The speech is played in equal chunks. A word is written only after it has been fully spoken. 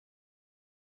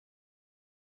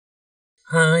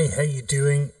Hi, how you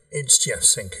doing? It's Jeff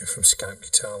Sinker from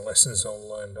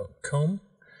ScoutGuitarLessonsOnline.com,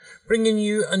 bringing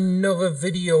you another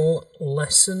video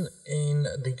lesson in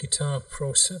the Guitar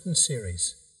Pro 7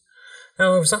 series.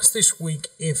 Now, I was asked this week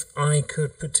if I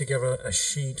could put together a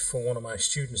sheet for one of my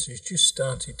students who's just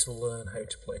started to learn how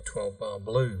to play 12-bar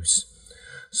blues.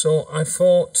 So I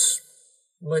thought,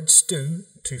 let's do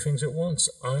two things at once.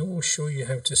 I will show you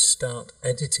how to start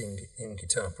editing in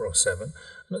Guitar Pro 7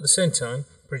 and at the same time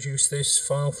produce this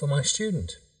file for my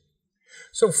student.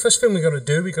 So first thing we've got to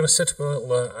do, we've got to set up a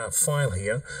little file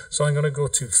here. So I'm going to go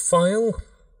to File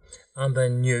and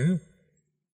then New.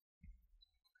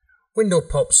 Window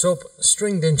pops up,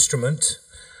 Stringed Instrument,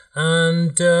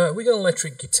 and we got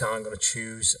electric guitar I'm going to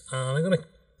choose, and I'm going to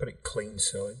put it clean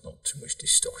so not too much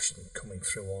distortion coming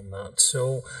through on that.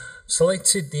 So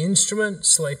selected the instrument,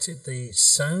 selected the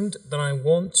sound that I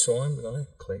want, so I'm going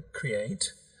to click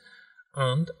Create.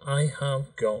 And I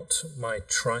have got my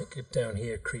track down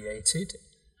here created.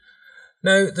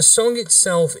 Now the song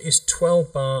itself is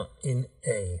 12 bar in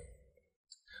A.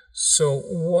 So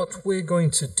what we're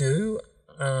going to do,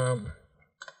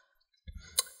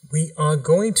 we are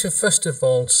going to first of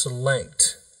all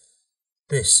select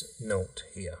this note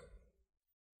here,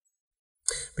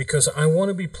 because I want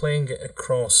to be playing it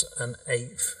across an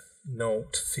 8th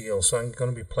note feel, so I'm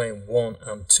going to be playing 1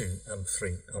 and 2 and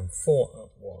 3 and 4 and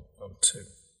 1 and 2.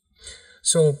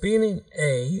 So being in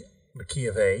A, the key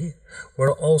of A,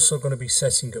 we're also going to be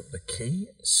setting up the key.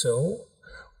 So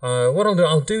what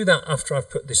I'll do that after I've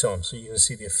put this on so you can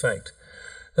see the effect.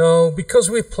 So because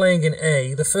we're playing in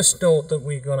A, the first note that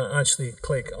we're going to actually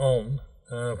click on,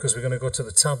 because we're going to go to the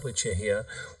tablature here,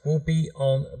 will be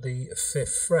on the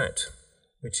 5th fret,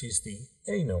 which is the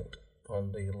A note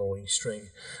on the low E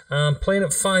string. Playing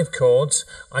at 5 chords,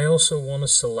 I also want to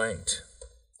select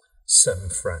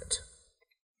 7th fret.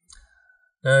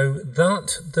 Now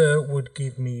that there would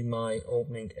give me my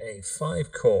opening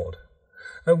A5 chord.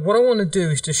 What I want to do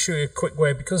is just show you a quick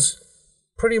way, because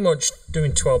pretty much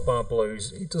doing 12 bar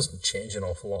blues, it doesn't change an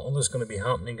awful lot. All that's going to be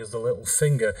happening is the little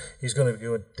finger is going to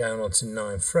go down onto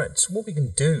 9 frets. So what we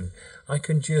can do, I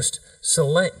can just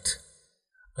select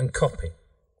and copy.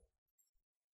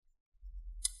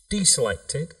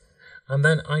 Deselect it, and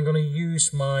then I'm going to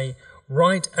use my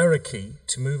right arrow key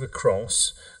to move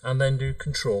across and then do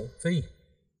Control V.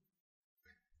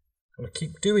 I'm going to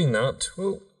keep doing that.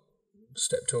 Whoa,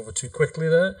 stepped over too quickly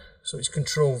there. So it's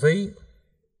Control V.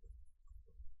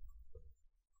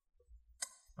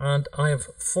 And I have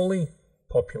fully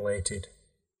populated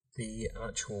the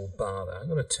actual bar there. I'm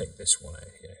going to take this one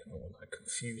out here. I don't want that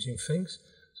confusing things.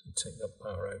 So take that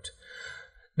bar out.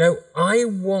 Now I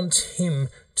want him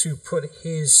to put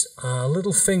his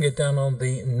little finger down on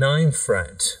the 9th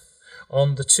fret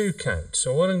on the 2 count.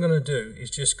 So what I'm going to do is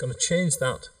just going to change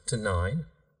that to 9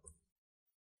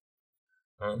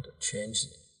 and change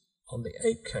it on the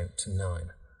 8 count to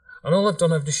 9. And all I've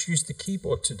done, I've just used the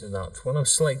keyboard to do that. When I'm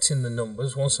selecting the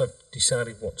numbers, once I've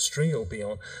decided what string it'll be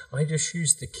on, I just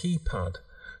use the keypad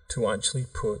to actually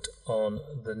put on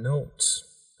the notes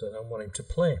that I want him to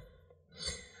play.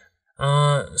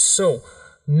 So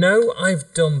now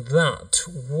I've done that,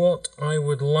 what I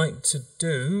would like to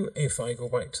do, if I go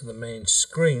back to the main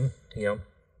screen here,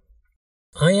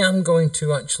 I am going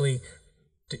to actually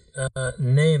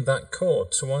name that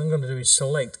chord. So what I'm going to do is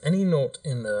select any note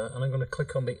in there, and I'm going to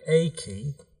click on the A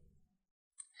key,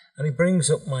 and it brings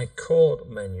up my chord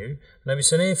menu. Now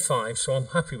it's an A5, so I'm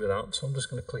happy with that, so I'm just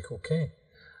going to click OK,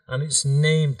 and it's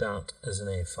named that as an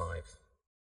A5.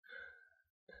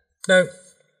 Now,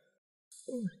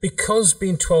 because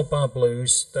being 12 bar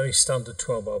blues, very standard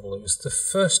 12 bar blues, the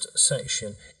first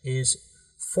section is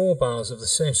 4 bars of the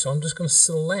same, so I'm just going to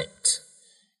select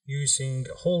using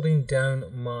holding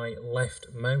down my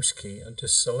left mouse key and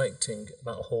just selecting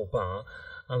that whole bar,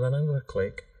 and then I'm going to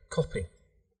click Copy.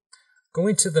 Go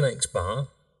into the next bar,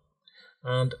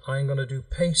 and I'm going to do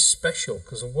Paste Special,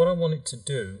 because what I want it to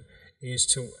do is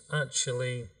to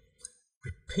actually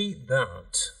repeat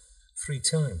that 3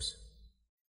 times.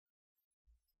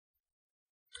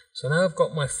 So now I've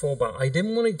got my 4 bar. I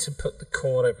didn't want it to put the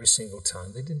chord every single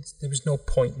time. There was no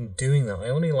point in doing that. I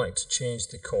only like to change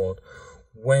the chord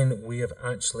when we have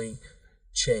actually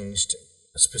changed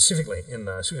specifically in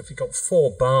there. So if you've got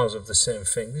 4 bars of the same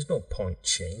thing, there's no point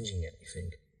changing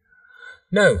anything.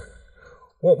 Now,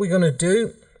 what we're going to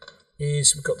do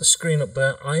is, we've got the screen up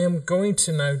there. I am going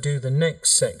to now do the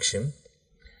next section.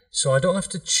 So I don't have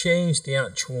to change the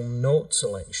actual note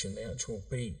selection, the actual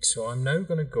beat. So I'm now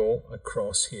going to go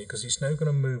across here, because it's now going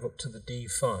to move up to the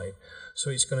D5. So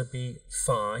it's going to be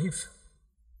 5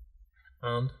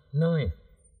 and 9.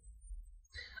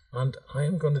 And I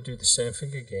am going to do the same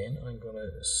thing again. I'm going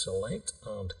to select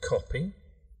and copy,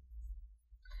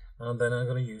 and then I'm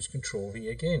going to use Control V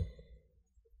again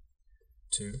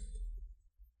to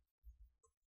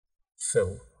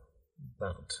fill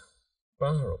that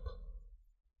bar up.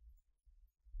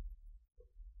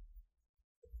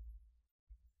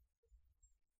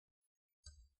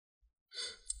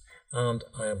 And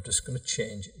I am just going to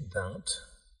change that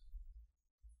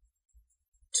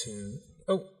to,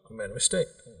 oh, I made a mistake.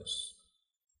 It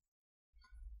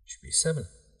should be 7.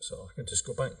 So I can just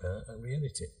go back there and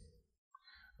re-edit it.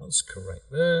 That's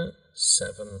correct there.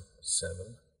 7,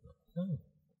 7, 9.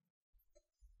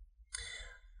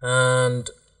 And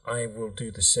I will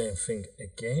do the same thing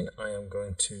again. I am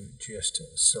going to just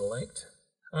select,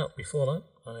 before that,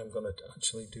 I am going to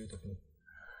actually do the,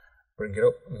 bring it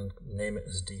up and name it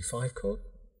as D5 code.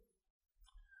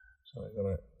 So I'm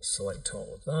going to select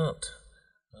all of that,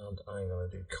 and I'm going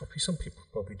to do copy. Some people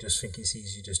probably just think it's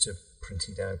easy just to print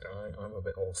it out. I'm a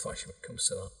bit old-fashioned when it comes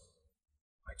to that.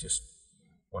 I just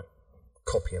like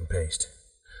copy and paste.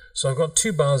 So I've got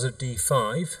 2 bars of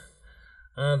D5.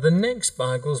 The next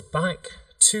bar goes back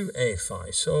to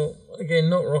A5. So again,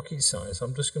 not rocket science.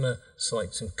 I'm just going to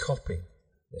select and copy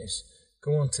this,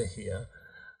 go onto here,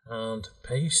 and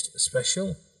paste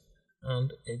special,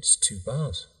 and it's 2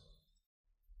 bars.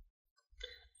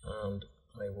 And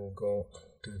I will go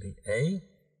do the A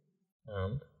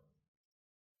and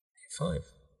A5.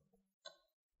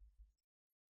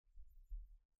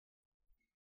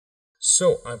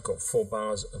 So I've got 4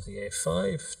 bars of the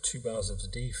A5, 2 bars of the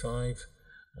D5,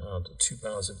 and 2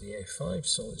 bars of the A5.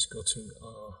 So let's go to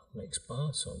our next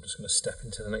bar. So I'm just going to step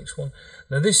into the next one.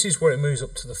 Now this is where it moves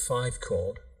up to the 5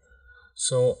 chord.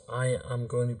 So I am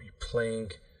going to be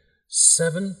playing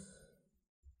 7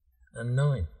 and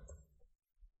 9.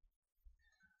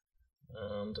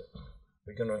 And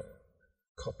we're going to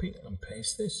copy and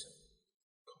paste this.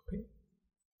 Copy.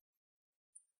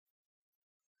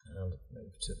 And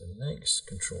move to the next.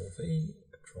 Control V,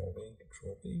 Control V,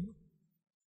 Control V.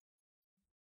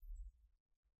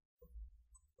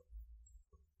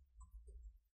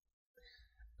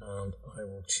 And I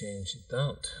will change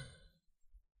that.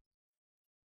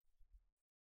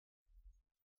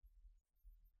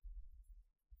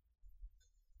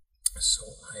 So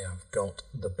I have got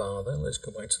the bar there. Let's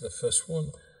go back to the first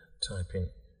one. Type in,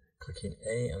 click in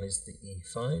A, and it's the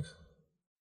E5.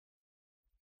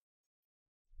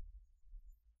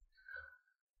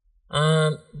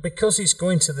 And because it's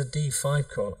going to the D5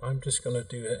 chord, I'm just going to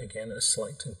do it again as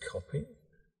select and copy,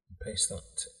 and paste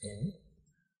that in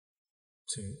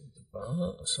to the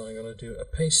bar. So I'm going to do a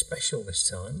paste special this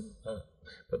time,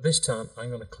 but this time I'm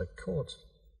going to click chords.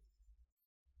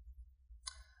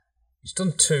 It's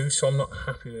done 2, so I'm not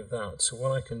happy with that. So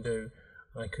what I can do,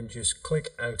 I can just click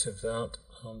out of that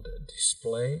and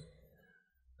display,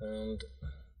 and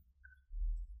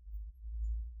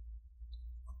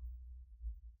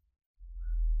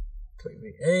click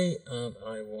the A, and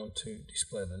I want to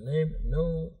display the name.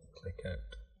 No, click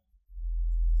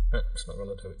out. It's not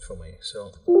going to do it for me.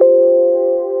 So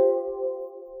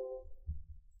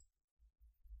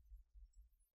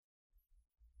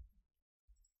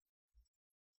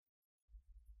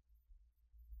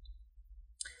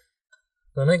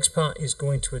the next part is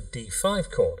going to a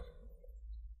D5 chord.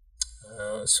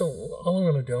 So all I'm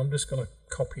going to do, I'm just going to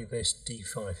copy this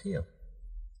D5 here.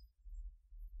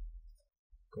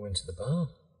 Go into the bar,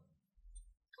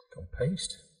 click on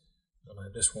paste, and I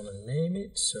just want to name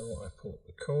it, so I pull up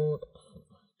the chord and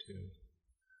I do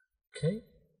OK.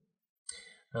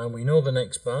 And we know the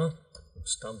next bar,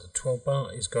 standard 12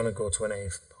 bar, is going to go to an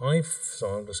A5, so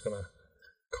I'm just going to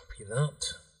copy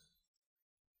that.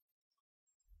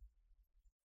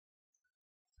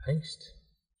 Paste,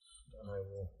 and I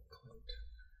will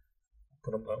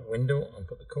put up that window and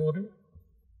put the chord in.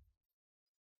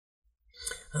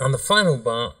 And the final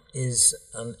bar is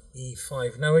an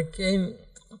E5. Now again,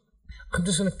 I'm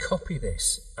just going to copy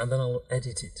this and then I'll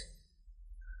edit it.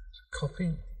 So copy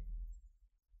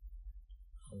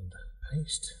and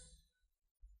paste.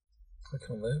 Click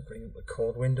on there, bring up the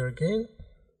chord window again.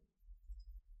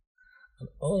 And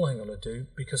all I'm going to do,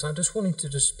 because I just wanted to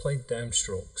just play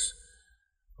downstrokes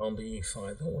on the E5,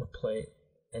 I don't want to play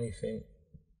anything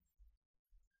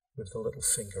with the little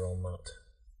finger on that.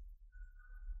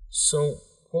 So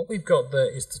what we've got there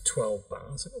is the 12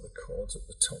 bars. I've got the chords at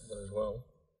the top there as well.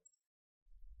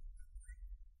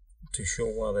 Not too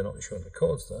sure why they're not showing the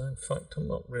chords there. In fact, I'm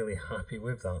not really happy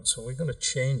with that, so we're going to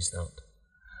change that.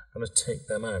 I'm going to take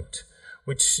them out,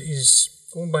 which is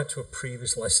going back to a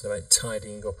previous lesson about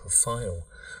tidying up a file.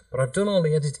 But I've done all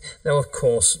the editing. Now, of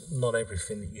course, not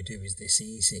everything that you do is this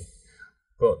easy.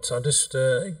 But I just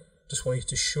wanted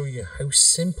to show you how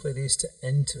simple it is to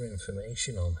enter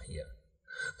information on here.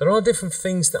 There are different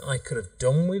things that I could have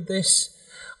done with this.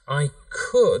 I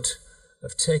could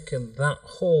have taken that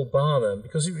whole bar there,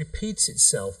 because it repeats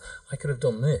itself, I could have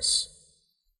done this.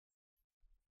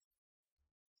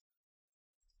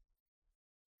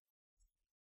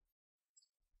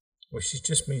 Which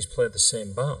just means play the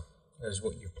same bar as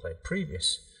what you've played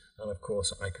previous. And of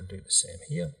course I could do the same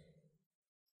here.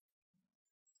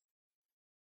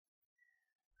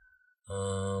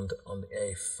 And on the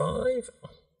A5,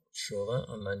 show that,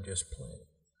 and then just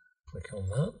click on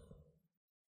that.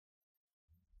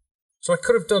 So I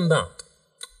could have done that.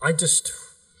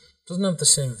 Doesn't have the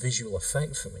same visual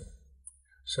effect for me.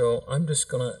 So I'm just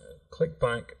gonna click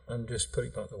back and just put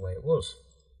it back the way it was.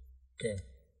 Again,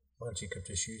 magic of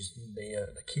just using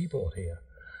the keyboard here.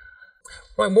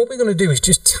 Right, what we're going to do is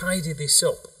just tidy this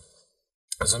up,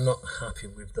 as I'm not happy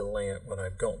with the layout what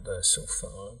I've got there so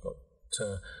far. I've got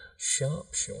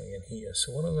sharp showing in here.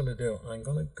 So what I'm going to do, I'm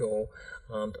going to go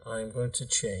and I'm going to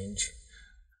change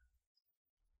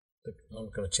it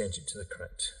to the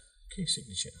correct key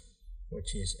signature,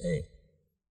 which is A.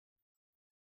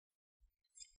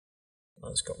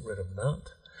 That's got rid of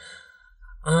that.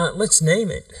 Let's name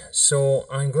it. So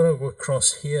I'm going to go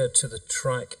across here to the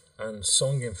track and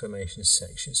song information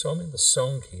section. So I'm in the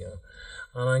song here,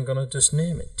 and I'm going to just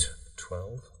name it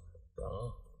 12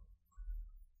 bar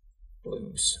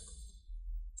blues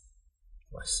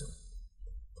lesson,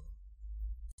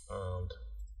 and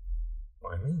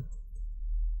by me.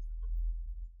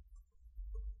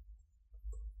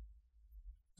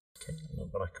 Okay,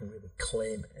 not that I can really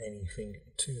claim anything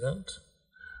to that,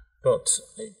 but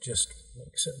it just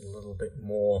makes it a little bit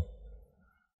more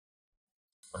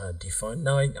defined.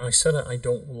 Now I said I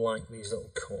don't like these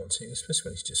little chords here, especially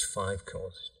when it's just 5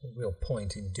 chords. There's no real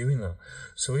point in doing that.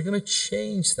 So we're going to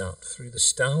change that through the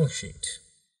style sheet.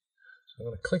 So I'm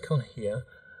going to click on here,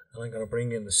 and I'm going to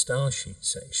bring in the style sheet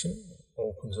section. It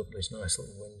opens up this nice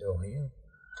little window here,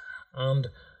 and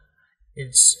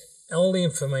it's all the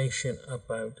information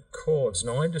about chords.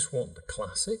 Now I just want the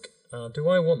classic. Do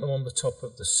I want them on the top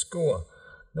of the score?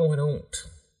 No, I don't.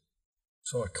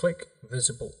 So I click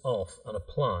visible off and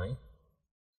apply,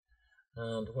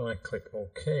 and when I click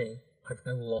OK, I've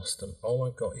now lost them. All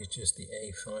I've got is just the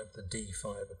A5, the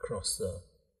D5 across there.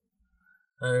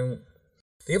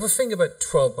 The other thing about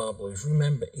 12 bar blues,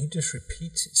 remember, it just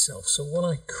repeats itself. So what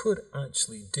I could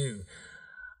actually do,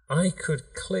 I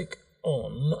could click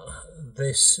on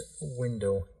this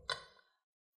window. I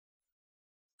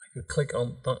could click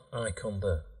on that icon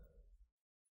there,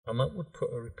 and that would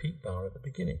put a repeat bar at the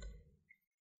beginning.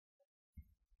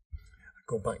 I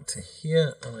go back to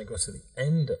here, and I go to the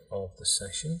end of the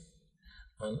session,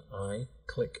 and I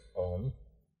click on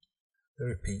the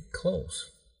repeat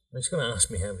close. And it's going to ask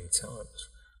me how many times.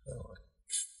 Well,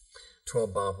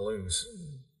 12 bar blues,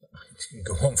 it can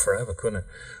go on forever, couldn't it?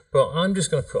 But I'm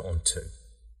just going to put on 2.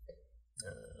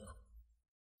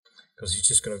 Because it's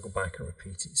just going to go back and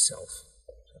repeat itself.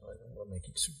 So I don't want to make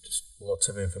it just lots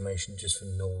of information just for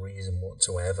no reason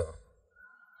whatsoever.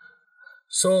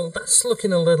 So that's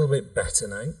looking a little bit better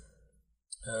now.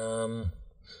 I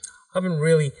haven't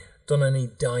really done any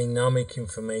dynamic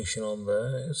information on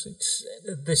there.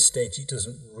 At this stage it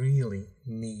doesn't really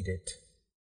need it.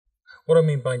 What I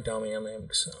mean by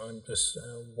dynamics, I'm just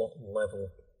what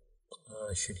level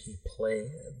should he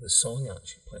play the song at?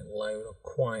 Should he play it loud or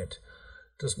quiet?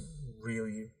 Doesn't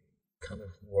really kind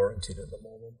of warrant it at the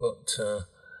moment, but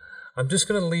I'm just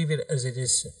going to leave it as it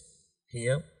is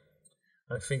here.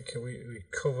 I think we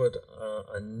covered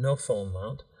enough on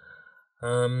that.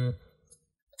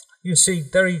 You see,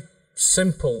 very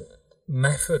simple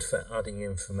method for adding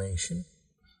information.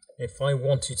 If I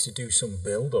wanted to do some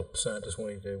build-up, so I just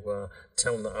wanted to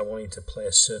tell them that I wanted to play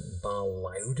a certain bar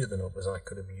louder than others, I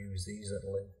could have used these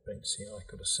little bits here. I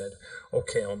could have said,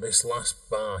 okay, on this last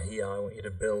bar here, I want you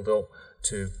to build up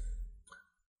to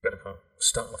a bit of a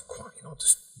start off quiet,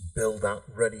 just build that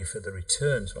ready for the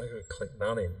return. So I could click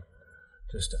that in,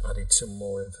 just added some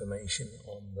more information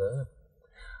on there.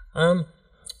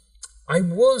 I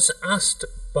was asked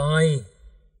by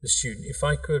the student if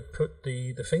I could put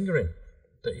the finger in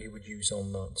that he would use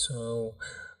on that. So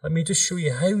let me just show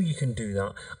you how you can do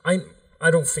that. I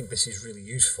don't think this is really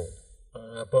useful,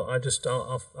 but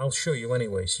I'll show you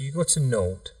anyway. So you go to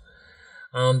Note,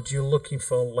 and you're looking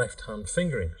for left-hand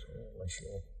fingering, unless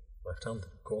you're left-handed,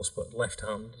 of course, but left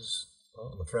hand is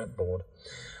on the fretboard.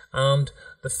 And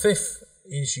the 5th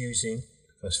is using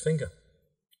the 1st finger.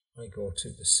 I go to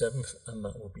the 7th, and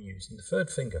that will be using the 3rd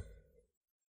finger.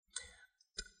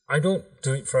 I don't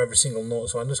do it for every single note,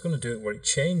 so I'm just going to do it where it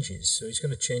changes. So it's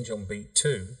going to change on beat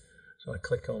 2. So I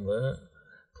click on there,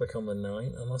 click on the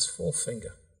 9, and that's 4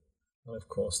 finger. And of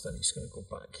course then it's going to go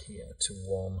back here to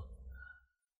 1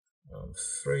 and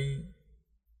 3.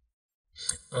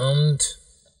 And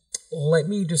let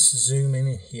me just zoom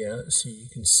in here so you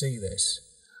can see this.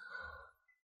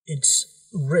 It's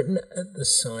written at the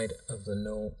side of the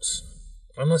notes,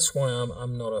 and that's why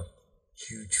I'm not a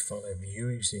huge fan of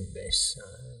using this.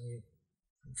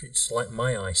 If it's like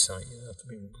my eyesight, you have to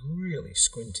be really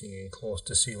squinting in close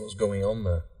to see what's going on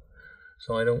there.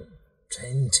 So I don't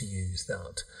tend to use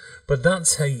that, but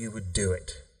that's how you would do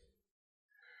it.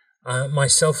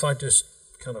 Myself, I just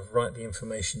kind of write the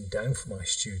information down for my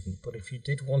student, but if you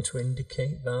did want to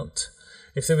indicate that,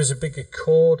 if there was a bigger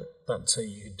chord, that's how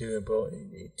you do it, but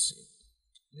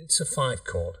it's a 5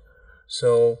 chord.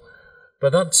 So,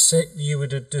 but that's it. You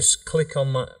would just click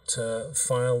on that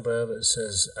file there that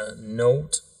says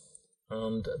note,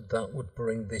 and that would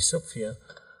bring this up here.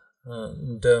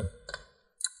 And there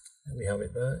we have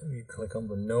it there. You click on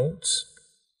the notes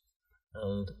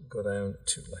and go down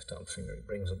to left hand finger. It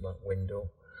brings up that window.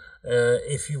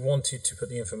 If you wanted to put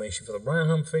the information for the right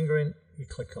hand finger in, you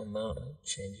click on that, and it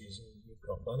changes, and you've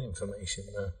got that information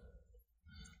there.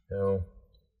 So,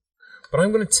 but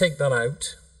I'm going to take that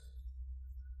out.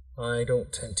 I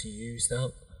don't tend to use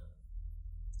that.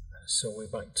 So we're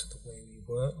back to the way we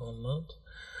were on that.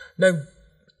 Now,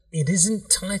 it isn't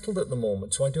titled at the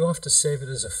moment, so I do have to save it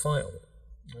as a file.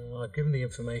 I've given the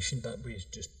information that was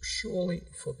just purely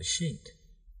for the sheet.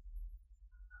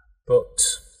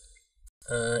 But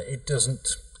it doesn't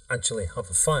actually have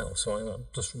a file, so I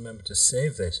just remember to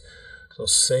save this. So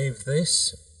save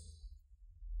this,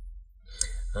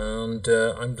 and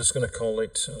I'm just going to call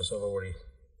it, as I've already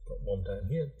got one down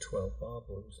here, 12 bar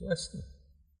blues lesson.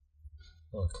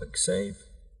 I'll click save,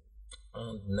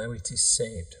 and now it is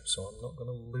saved, so I'm not going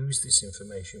to lose this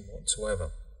information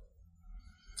whatsoever.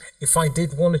 If I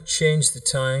did want to change the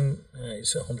time,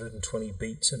 it's 120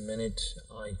 beats a minute,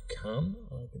 I can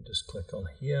just click on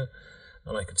here,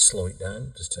 and I could slow it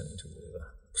down, just turn it into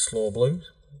slow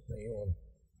blues. There you go.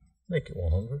 Make it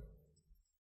 100.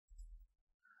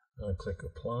 And click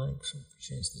apply, so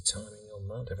change the timing on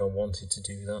that if I wanted to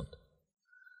do that.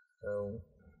 So,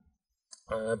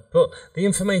 but the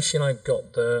information I've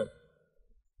got there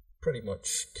pretty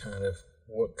much kind of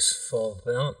works for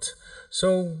that.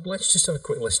 So let's just have a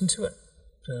quick listen to it.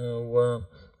 So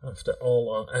after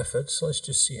all our efforts, let's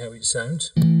just see how it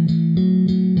sounds.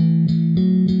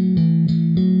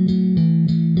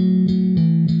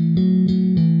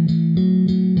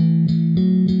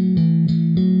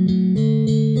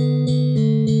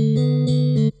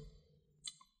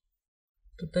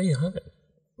 There you have it.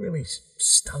 Really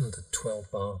standard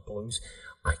 12 bar blues.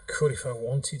 I could, if I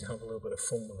wanted, have a little bit of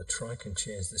fun with the track and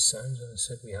change the sounds, and I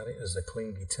said we had it as a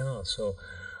clean guitar. So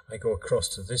I go across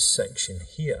to this section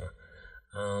here,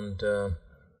 and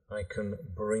I can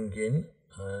bring in,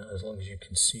 as long as you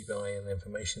can see by the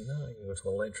information there, I can go to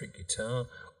electric guitar,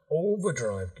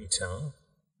 overdrive guitar.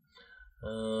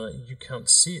 You can't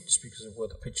see it just because of where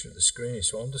the picture of the screen is,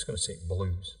 so I'm just going to take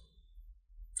blues.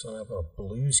 So I've got a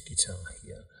blues guitar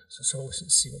here. So listen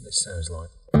to see what this sounds like.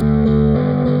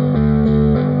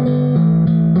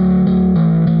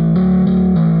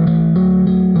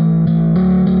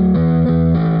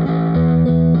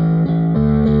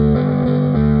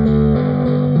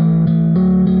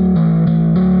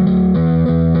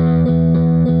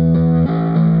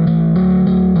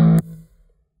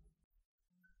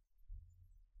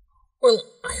 Well,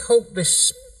 I hope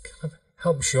this kind of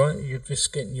helps you out. You're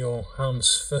just getting your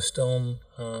hands first on,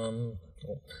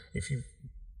 if you,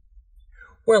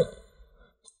 well,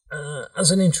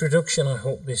 as an introduction, I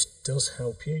hope this does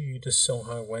help you. You just saw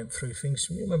how I went through things.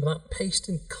 Remember that paste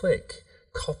and click,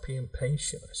 copy and paste,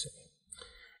 should I say.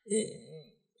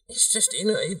 It's just, you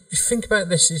know, if you think about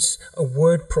this, it's a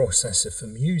word processor for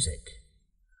music.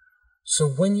 So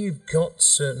when you've got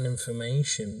certain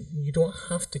information, you don't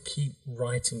have to keep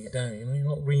writing it down. You know, you're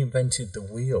not reinvented the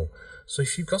wheel. So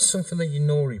if you've got something that you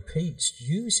know repeats,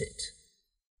 use it.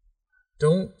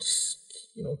 Don't,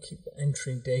 you know, keep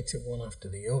entering data one after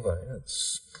the other.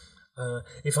 It's,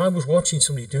 if I was watching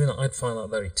somebody doing that, I'd find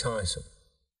that very tiresome.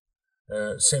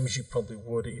 Same as you probably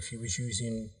would if you was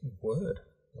using Word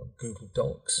or Google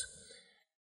Docs.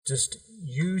 Just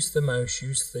use the mouse,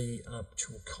 use the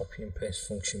actual copy and paste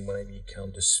function whenever you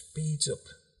can. Just speeds up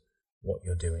what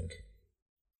you're doing.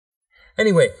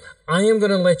 Anyway, I am going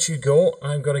to let you go.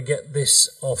 I've got to get this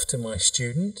off to my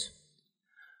student.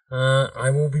 I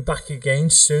will be back again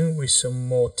soon with some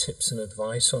more tips and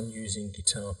advice on using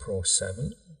Guitar Pro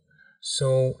 7.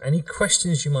 So any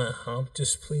questions you might have,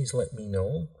 just please let me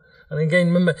know. And again,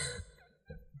 remember,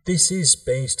 this is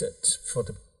based for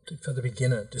the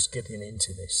beginner just getting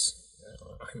into this.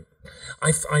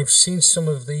 I've seen some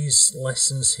of these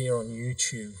lessons here on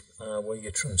YouTube where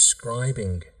you're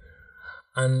transcribing,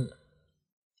 and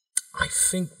I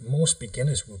think most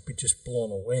beginners would be just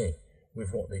blown away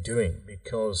with what they're doing,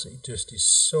 because it just is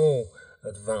so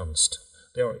advanced.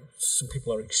 Some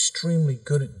people are extremely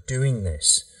good at doing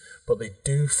this, but they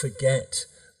do forget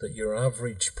that your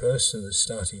average person that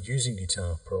started using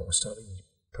Guitar Pro, started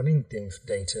putting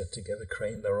data together,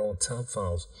 creating their own tab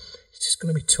files, it's just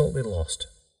going to be totally lost.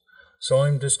 So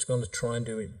I'm just going to try and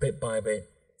do it bit by bit,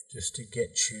 just to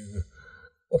get you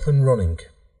up and running,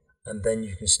 and then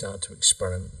you can start to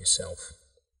experiment yourself.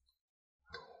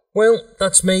 Well,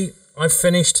 that's me. I've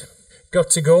finished. Got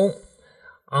to go.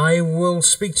 I will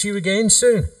speak to you again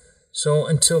soon. So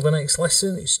until the next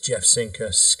lesson, it's Jeff Sinker,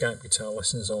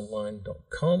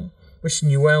 SkypeGuitarLessonsOnline.com. Wishing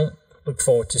you well. Look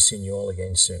forward to seeing you all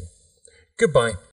again soon. Goodbye.